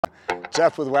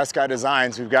Jeff with Westcott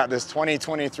Designs. We've got this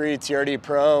 2023 TRD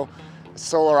Pro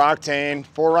Solar Octane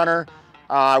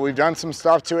 4runner. We've done some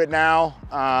stuff to it now,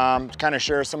 kind of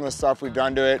share some of the stuff we've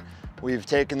done to it. We've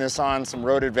taken this on some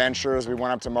road adventures. We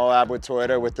went up to Moab with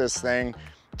Toyota with this thing.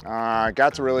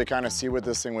 Got to really kind of see what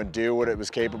this thing would do, what it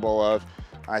was capable of.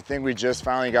 I think we just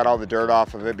finally got all the dirt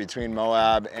off of it between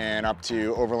Moab and up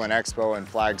to Overland Expo and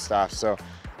Flagstaff. So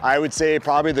I would say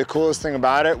probably the coolest thing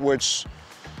about it, which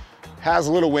has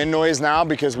a little wind noise now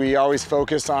because we always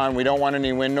focus on we don't want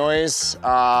any wind noise,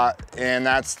 and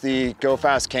that's the Go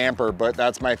Fast camper. But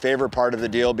that's my favorite part of the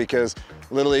deal because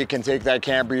literally you can take that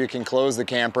camper, you can close the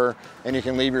camper, and you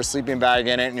can leave your sleeping bag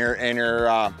in it and your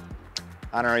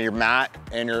I don't know, your mat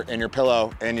and your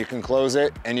pillow, and you can close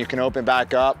it and you can open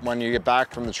back up when you get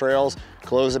back from the trails,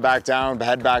 close it back down,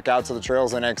 head back out to the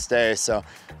trails the next day. So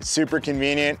it's super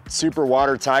convenient, super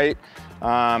watertight.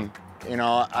 You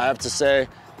know, I have to say,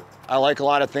 I like a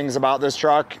lot of things about this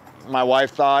truck. My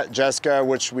wife thought, Jessica,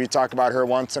 which we talk about her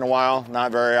once in a while,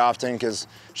 not very often because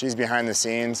she's behind the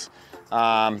scenes.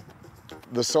 The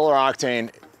Solar Octane,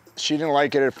 she didn't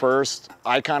like it at first.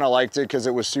 I kind of liked it because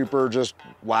it was super just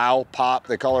wow, pop,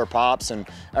 the color pops and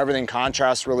everything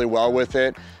contrasts really well with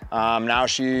it. Now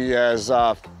she has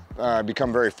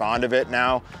become very fond of it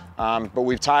now. But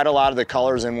we've tied a lot of the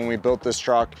colors in when we built this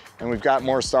truck, and we've got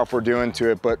more stuff we're doing to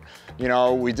it. But you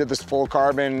know, we did this full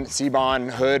carbon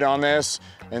C-bond hood on this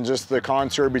and just the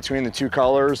contour between the two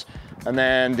colors. And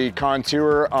then the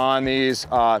contour on these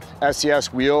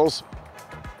SES wheels,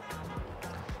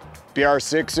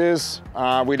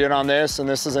 BR6s we did on this, and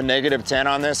this is a -10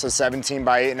 on this, a 17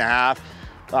 by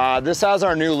 8.5. This has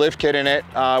our new lift kit in it,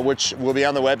 which will be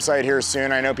on the website here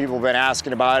soon. I know people have been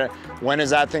asking about it. When is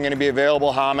that thing gonna be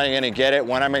available? How am I gonna get it?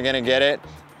 When am I gonna get it?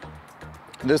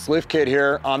 This lift kit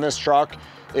here on this truck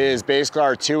is basically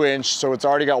our 2-inch, so it's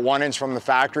already got 1 inch from the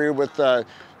factory with the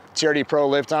TRD Pro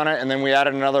lift on it, and then we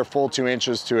added another full 2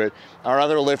 inches to it. Our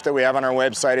other lift that we have on our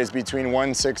website is between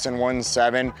 1.6 and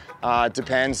 1.7. It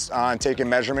depends on taking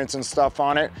measurements and stuff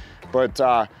on it,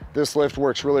 but this lift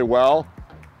works really well.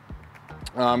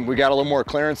 We got a little more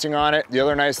clearancing on it. The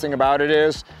other nice thing about it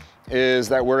is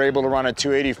that we're able to run a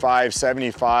 285,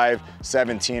 75,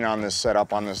 17 on this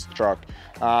setup on this truck.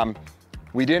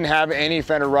 We didn't have any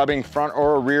fender rubbing front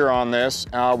or rear on this.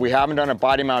 We haven't done a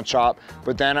body mount chop,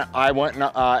 but then I went and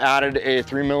added a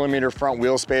 3mm front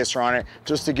wheel spacer on it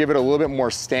just to give it a little bit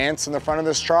more stance in the front of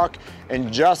this truck.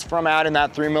 And just from adding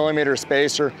that 3mm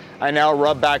spacer, I now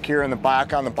rub back here in the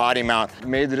back on the body mount.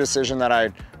 Made the decision that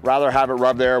I'd rather have it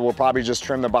rub there. We'll probably just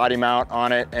trim the body mount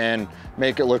on it and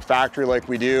make it look factory like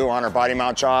we do on our body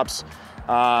mount chops.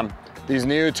 These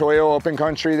new Toyo Open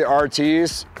Country, the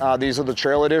RTs, these are the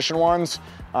trail edition ones.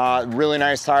 Really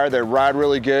nice tire, they ride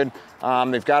really good.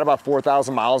 They've got about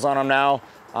 4,000 miles on them now.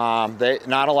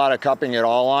 Not a lot of cupping at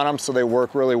all on them, so they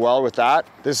work really well with that.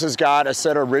 This has got a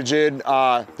set of rigid,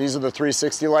 these are the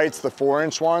 360 lights, the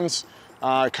 4-inch ones.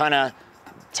 Kind of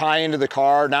tie into the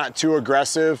car, not too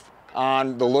aggressive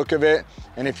on the look of it.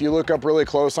 And if you look up really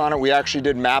close on it, we actually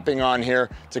did mapping on here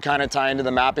to kind of tie into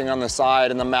the mapping on the side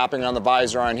and the mapping on the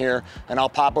visor on here. And I'll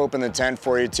pop open the tent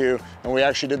for you too. And we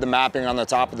actually did the mapping on the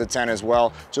top of the tent as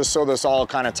well, just so this all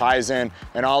kind of ties in,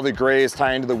 and all the grays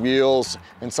tie into the wheels,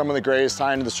 and some of the grays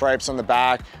tie into the stripes on the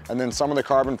back, and then some of the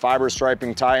carbon fiber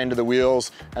striping tie into the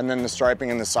wheels, and then the striping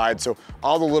in the side. So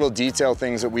all the little detail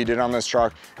things that we did on this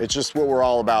truck, it's just what we're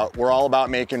all about. We're all about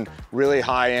making really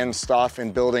high-end stuff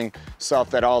and building stuff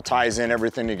that all ties in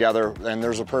everything together, and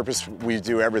there's a purpose we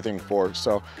do everything for.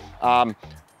 So I'm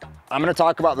gonna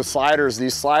talk about the sliders.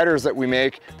 These sliders that we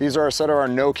make, these are a set of our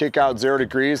no kick out 0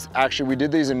 degrees. Actually, we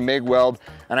did these in MIG weld,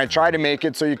 and I tried to make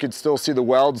it so you could still see the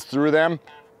welds through them.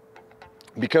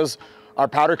 Because our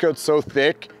powder coat's so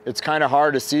thick, it's kind of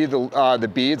hard to see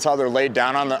the beads, how they're laid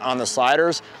down on the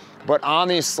sliders. But on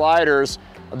these sliders,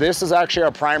 this is actually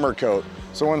our primer coat.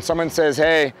 So when someone says,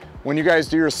 hey, when you guys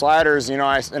do your sliders, you know,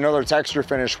 I know they're texture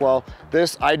finish. Well,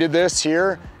 I did this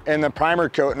here in the primer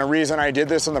coat, and the reason I did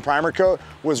this in the primer coat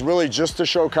was really just to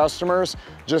show customers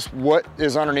just what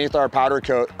is underneath our powder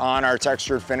coat on our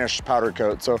textured finish powder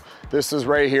coat. So this is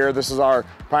right here. This is our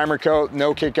primer coat,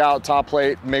 no kick out, top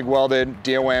plate, MIG welded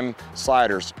DOM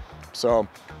sliders. So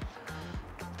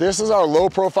this is our low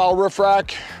profile roof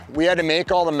rack. We had to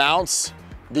make all the mounts.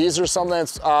 These are something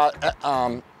that's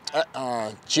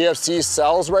GFC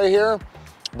cells right here,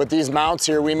 but these mounts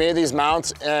here, we made these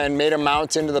mounts and made a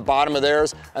mount into the bottom of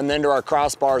theirs and then to our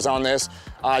crossbars on this.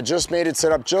 Just made it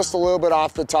sit up just a little bit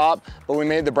off the top, but we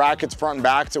made the brackets front and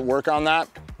back to work on that.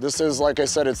 This is, like I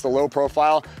said, it's the low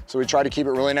profile, so we try to keep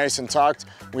it really nice and tucked.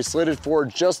 We slid it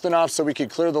forward just enough so we could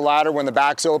clear the ladder when the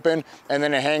back's open, and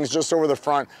then it hangs just over the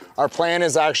front. Our plan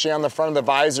is actually on the front of the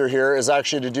visor here is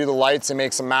actually to do the lights and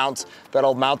make some mounts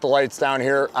that'll mount the lights down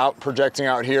here, out projecting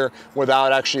out here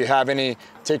without actually having any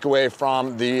takeaway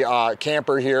from the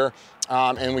camper here.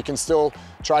 And we can still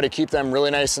try to keep them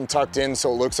really nice and tucked in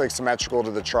so it looks like symmetrical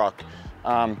to the truck.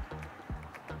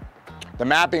 The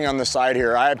mapping on the side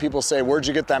here, I had people say, where'd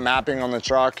you get that mapping on the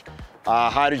truck?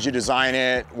 How did you design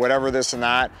it? Whatever, this and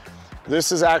that.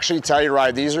 This is actually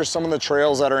Telluride. These are some of the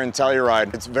trails that are in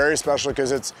Telluride. It's very special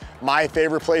because it's my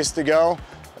favorite place to go.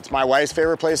 It's my wife's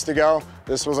favorite place to go.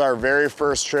 This was our very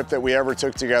first trip that we ever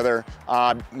took together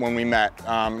when we met,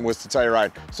 was to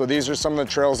Telluride. So these are some of the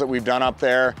trails that we've done up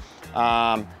there.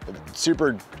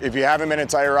 Super, if you haven't been to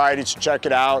Telluride, you should check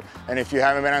it out. And if you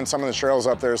haven't been on some of the trails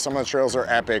up there, some of the trails are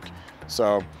epic.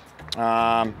 So we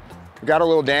got a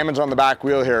little damage on the back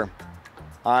wheel here.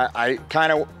 I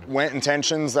kind of went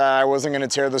intentions that I wasn't going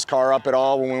to tear this car up at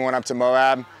all when we went up to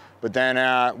Moab, but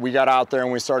then we got out there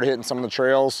and we started hitting some of the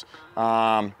trails.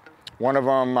 One of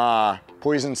them,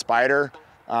 Poison Spider,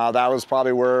 that was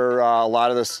probably where a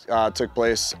lot of this took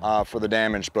place for the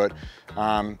damage, but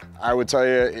I would tell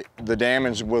you the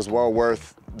damage was well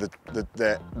worth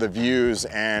the views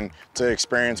and to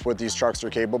experience what these trucks are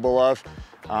capable of.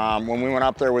 When we went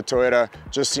up there with Toyota,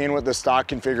 just seeing what the stock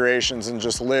configurations and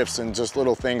just lifts and just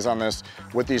little things on this,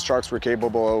 what these trucks were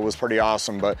capable of was pretty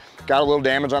awesome. But got a little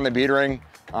damage on the bead ring.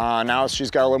 Now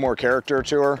she's got a little more character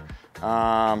to her.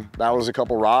 That was a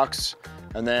couple rocks.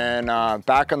 And then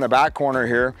back on the back corner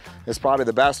here is probably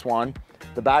the best one.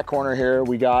 The back corner here,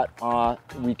 we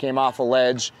came off a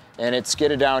ledge and it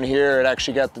skidded down here. It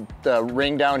actually got the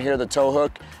ring down here, the tow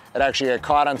hook. It actually got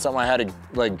caught on something. I had to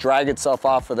like drag itself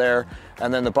off of there.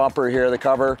 And then the bumper here, the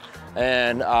cover.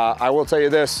 And I will tell you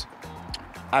this,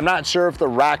 I'm not sure if the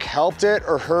rack helped it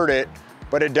or hurt it,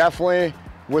 but it definitely,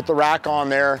 with the rack on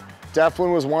there,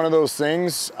 definitely was one of those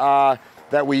things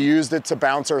that we used it to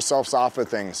bounce ourselves off of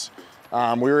things.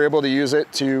 We were able to use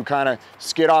it to kind of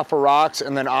skid off of rocks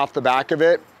and then off the back of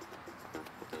it.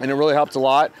 And it really helped a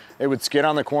lot. It would skid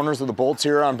on the corners of the bolts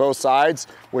here on both sides,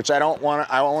 which I don't want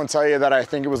to tell you that I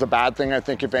think it was a bad thing. I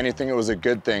think if anything, it was a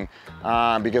good thing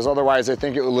because otherwise I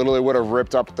think it literally would have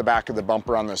ripped up the back of the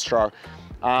bumper on this truck.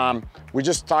 We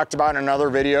just talked about in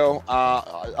another video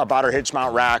about our hitch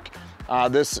mount rack.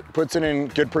 This puts it in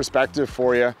good perspective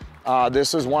for you.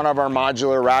 This is one of our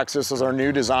modular racks. This is our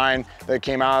new design that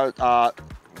came out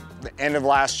the end of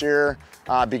last year.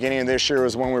 Beginning of this year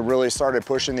was when we really started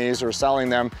pushing these or selling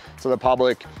them to the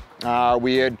public.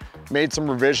 We had made some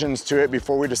revisions to it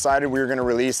before we decided we were going to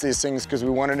release these things because we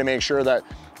wanted to make sure that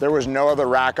there was no other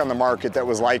rack on the market that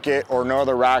was like it or no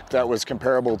other rack that was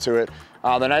comparable to it.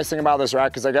 The nice thing about this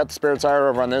rack is I got the spare tire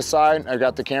over on this side. I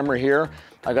got the camera here.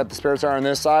 I got the spare tire on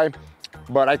this side.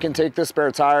 But I can take this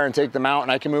spare tire and take the mount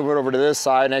and I can move it over to this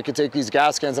side and I could take these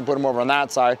gas cans and put them over on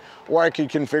that side. Or I could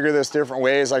configure this different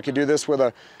ways. I could do this with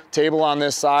a table on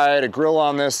this side, a grill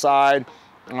on this side.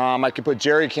 I could put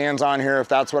jerry cans on here if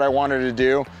that's what I wanted to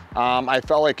do. I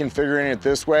felt like configuring it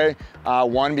this way.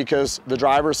 One, because the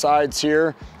driver's side's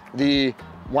here.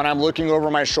 When I'm looking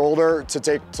over my shoulder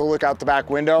to look out the back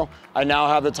window, I now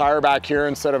have the tire back here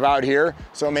instead of out here.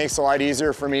 So it makes it a lot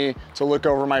easier for me to look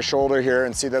over my shoulder here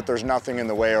and see that there's nothing in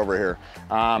the way over here.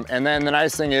 And then the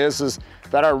nice thing is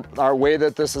that our way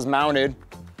that this is mounted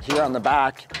here on the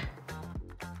back,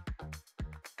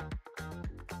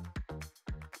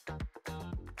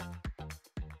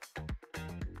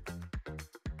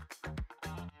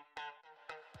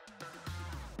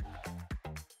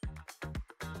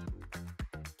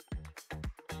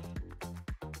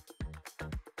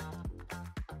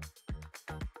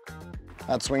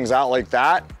 that swings out like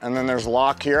that, and then there's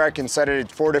lock here. I can set it at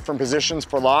 4 different positions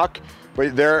for lock,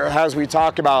 but there, as we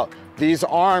talk about, these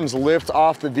arms lift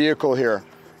off the vehicle here,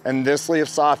 and this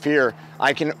lifts off here.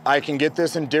 I can get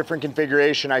this in different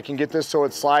configuration. I can get this so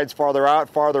it slides farther out,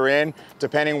 farther in,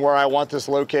 depending where I want this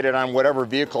located on whatever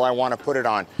vehicle I want to put it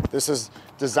on. This is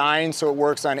designed so it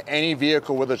works on any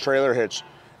vehicle with a trailer hitch.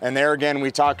 And there again,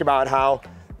 we talk about how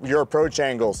your approach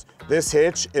angles. This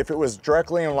hitch, if it was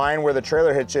directly in line where the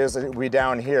trailer hitch is, it would be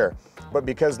down here. But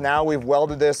because now we've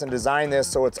welded this and designed this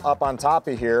so it's up on top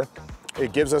of here,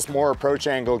 it gives us more approach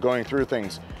angle going through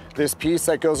things. This piece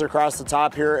that goes across the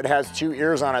top here, it has 2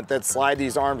 ears on it that slide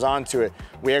these arms onto it.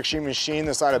 We actually machine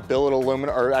this out of billet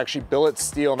aluminum, or actually billet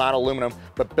steel, not aluminum,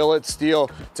 but billet steel,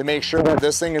 to make sure that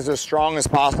this thing is as strong as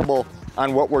possible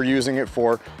on what we're using it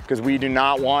for, because we do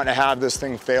not want to have this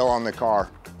thing fail on the car.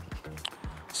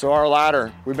 So our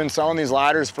ladder, we've been selling these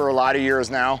ladders for a lot of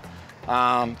years now.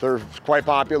 They're quite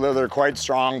popular, they're quite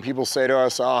strong. People say to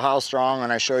us, oh, how strong?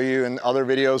 And I show you in other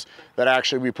videos that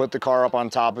actually we put the car up on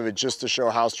top of it just to show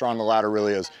how strong the ladder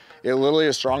really is. It literally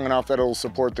is strong enough that it'll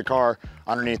support the car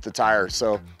underneath the tire.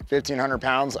 So 1,500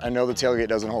 pounds, I know the tailgate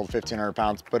doesn't hold 1,500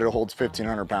 pounds, but it holds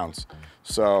 1,500 pounds.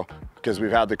 So, because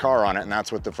we've had the car on it and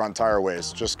that's what the front tire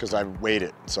weighs, just because I've weighed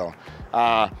it. So,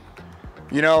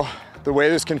 you know, the way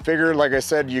this is configured, like I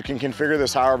said, you can configure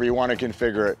this however you want to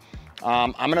configure it.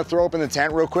 I'm gonna throw open the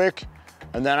tent real quick,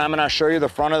 and then I'm gonna show you the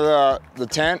front of the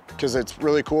tent, because it's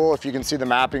really cool if you can see the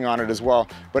mapping on it as well.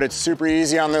 But it's super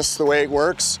easy on this. The way it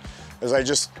works is I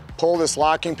just pull this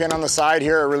locking pin on the side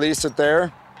here, I release it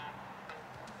there,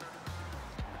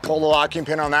 pull the locking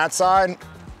pin on that side,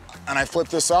 and I flip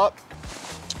this up.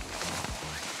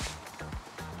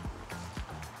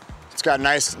 It's got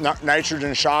nice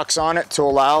nitrogen shocks on it to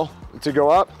allow it to go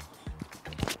up.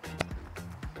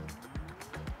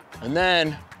 And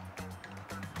then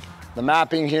the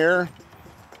mapping here,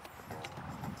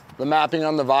 the mapping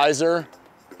on the visor,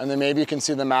 and then maybe you can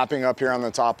see the mapping up here on the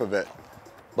top of it.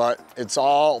 But it's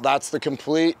all, that's the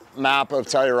complete map of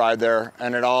Telluride there,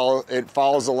 and it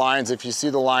follows the lines. If you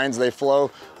see the lines, they flow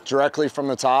directly from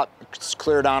the top, it's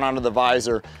clear down onto the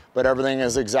visor, but everything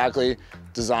is exactly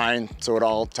designed so it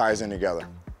all ties in together.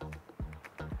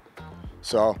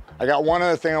 So I got one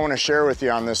other thing I want to share with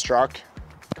you on this truck.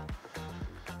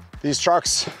 These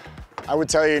trucks, I would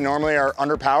tell you, normally are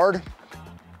underpowered.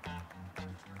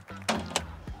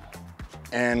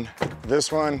 And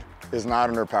this one is not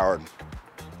underpowered.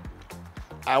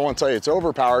 I won't tell you it's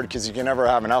overpowered because you can never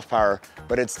have enough power,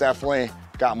 but it's definitely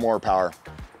got more power.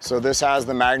 So this has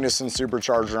the Magnuson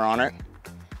supercharger on it,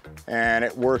 and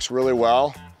it works really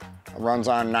well. It runs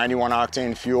on 91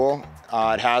 octane fuel.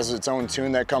 It has its own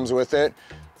tune that comes with it.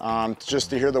 Just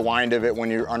to hear the wind of it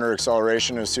when you're under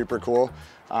acceleration is super cool.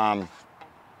 I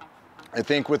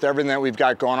think with everything that we've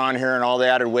got going on here and all the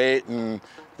added weight and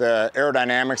the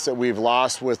aerodynamics that we've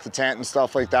lost with the tent and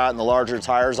stuff like that and the larger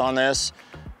tires on this,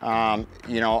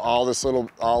 you know, all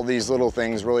these little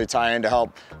things really tie in to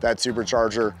help that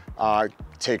supercharger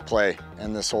take play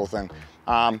in this whole thing.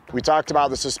 We talked about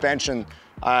the suspension.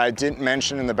 I didn't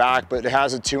mention in the back, but it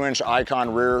has a 2-inch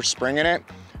Icon rear spring in it.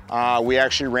 We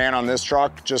actually ran on this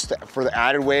truck just for the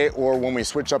added weight, or when we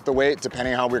switch up the weight,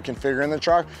 depending how we're configuring the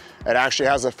truck. It actually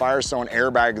has a Firestone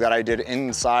airbag that I did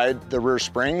inside the rear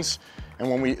springs.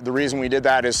 And the reason we did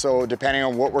that is so depending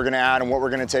on what we're gonna add and what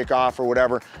we're gonna take off or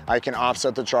whatever, I can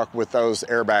offset the truck with those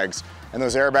airbags. And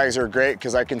those airbags are great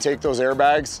because I can take those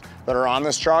airbags that are on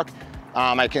this truck,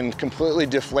 I can completely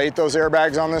deflate those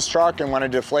airbags on this truck, and when I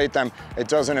deflate them, it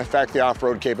doesn't affect the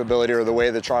off-road capability or the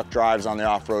way the truck drives on the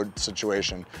off-road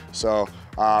situation. So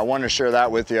I wanted to share that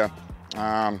with you.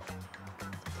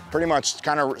 Pretty much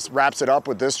kind of wraps it up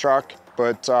with this truck,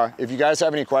 but if you guys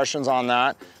have any questions on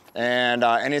that and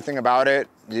anything about it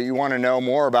that you want to know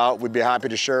more about, we'd be happy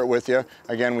to share it with you.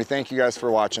 Again, we thank you guys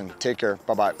for watching. Take care.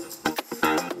 Bye-bye.